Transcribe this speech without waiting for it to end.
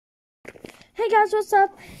Hey guys, what's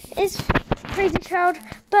up? It's Crazy Child,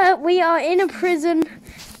 but we are in a prison,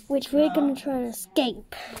 which we're going to try and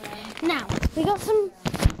escape. Now, we got some...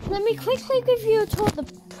 Let me quickly give you a tour of the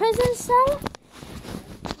prison cell,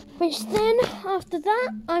 which then, after that,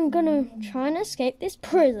 I'm going to try and escape this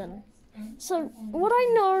prison. So, what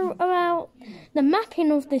I know about the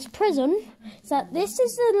mapping of this prison is that this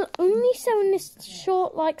is the only cell in this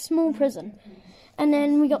short, small prison. And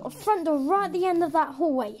then we got the front door right at the end of that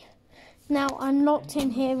hallway. Now, I'm locked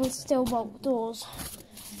in here with steel bolt doors.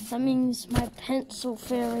 That means my pencil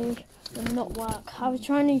theory will not work. I was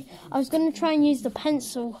going to try and use the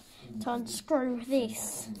pencil to unscrew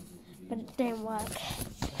this, but it didn't work.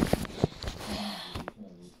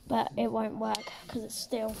 But it won't work because it's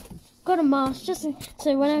steel. Got a mask just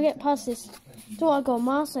so when I get past this door, I got a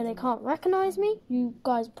mask so they can't recognize me. You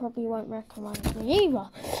guys probably won't recognize me either.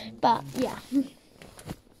 But yeah,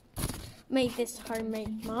 made this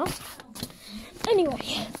homemade mask.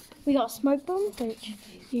 Anyway, we got a smoke bomb, which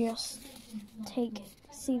you just take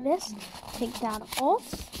that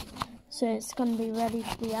off. So it's going to be ready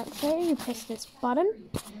to be activated. You press this button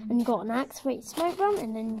and you got an activated smoke bomb,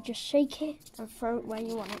 and then you just shake it and throw it where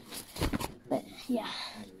you want it. But yeah,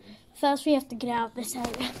 first we have to get out of this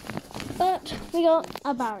area. But we got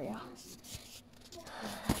a barrier,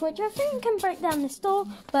 which I think can break down this door.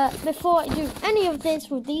 But before I do any of this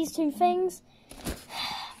with these two things,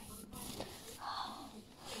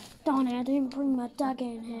 darn it, I didn't bring my dagger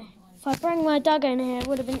in here. If I bring my dagger in here, it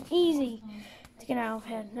would have been easy to get out of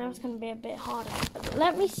here. Now it's going to be a bit harder. But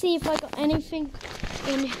let me see if I got anything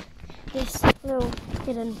in this little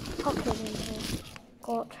hidden pocket in here.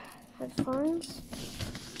 Got headphones.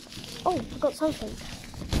 Oh, I got something.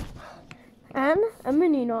 And a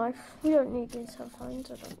mini knife. We don't need these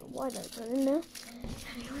headphones. I don't know why they put in there.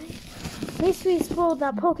 Anyway, at least we explored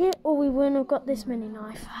that pocket, or we wouldn't have got this mini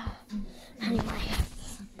knife. Anyway,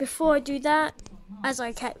 before I do that, as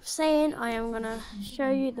I kept saying, I am going to show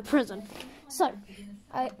you the prison. So,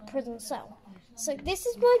 prison cell. So this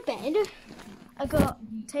is my bed. I got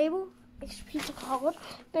a table, extra piece of cardboard,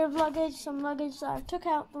 bit of luggage, some luggage that I took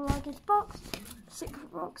out the luggage box,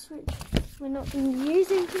 secret box, which we're not going to be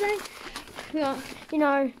using today. We got,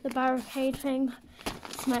 the barricade thing,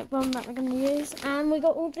 smoke bomb that we're going to use, and we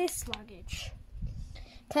got all this luggage.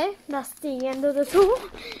 Okay, that's the end of the tour.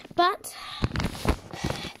 But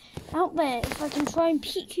out there, if I can try and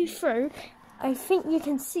peek you through, I think you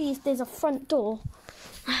can see if there's a front door.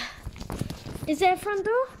 Is there a front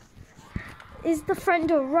door? Is the front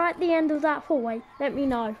door right at the end of that hallway? Let me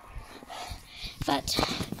know. But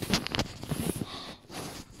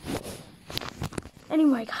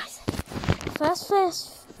anyway, guys, first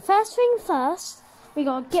thing first, we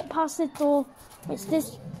gotta get past this door. It's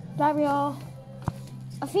this barrier.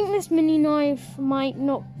 I think this mini knife might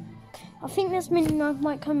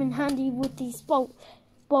come in handy with these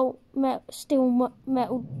steel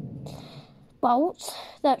metal bolts.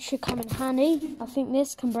 That should come in handy. I think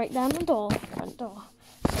this can break down the front door.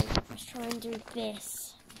 So let's try and do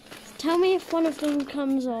this. So tell me if one of them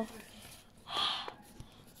comes off.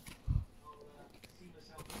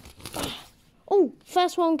 Oh,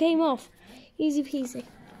 first one came off. Easy peasy.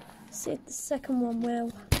 See if the second one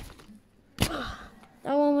will.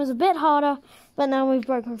 That one was a bit harder, but now we've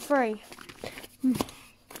broken free.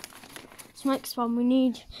 This next one, we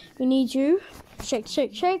need you. Shake,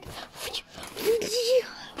 shake, shake.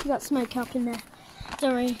 We got smoke up in there.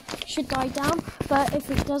 Sorry, should die down, but if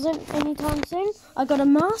it doesn't anytime soon, I got a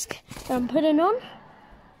mask that I'm putting on.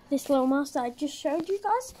 This little mask that I just showed you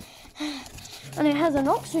guys. And it has an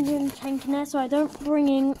oxygen tank in there, so I don't bring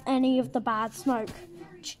in any of the bad smoke.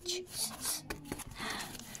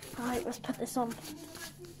 Alright, let's put this on.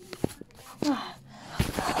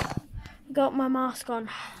 Got my mask on.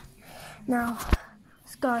 Now,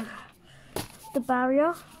 let's go. The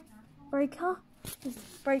barrier breaker. Let's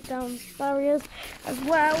break down barriers as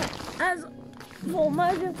well as for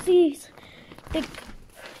emergencies. Big,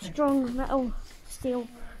 strong metal steel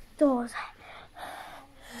doors.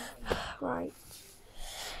 Right.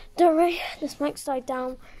 Don't worry, the smoke's died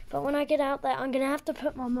down, but when I get out there, I'm going to have to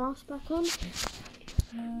put my mask back on.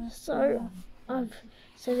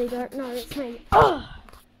 So they don't know it's me. Oh!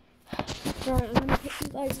 Right, I'm going to put you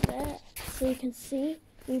guys there so you can see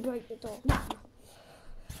me break the door. Now.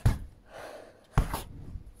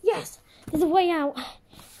 Yes, there's a way out.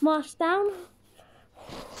 Mask down.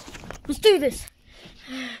 Let's do this.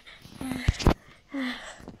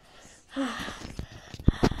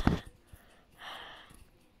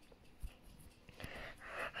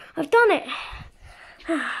 I've done it.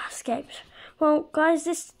 Escaped. Well, guys,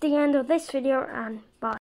 this is the end of this video, and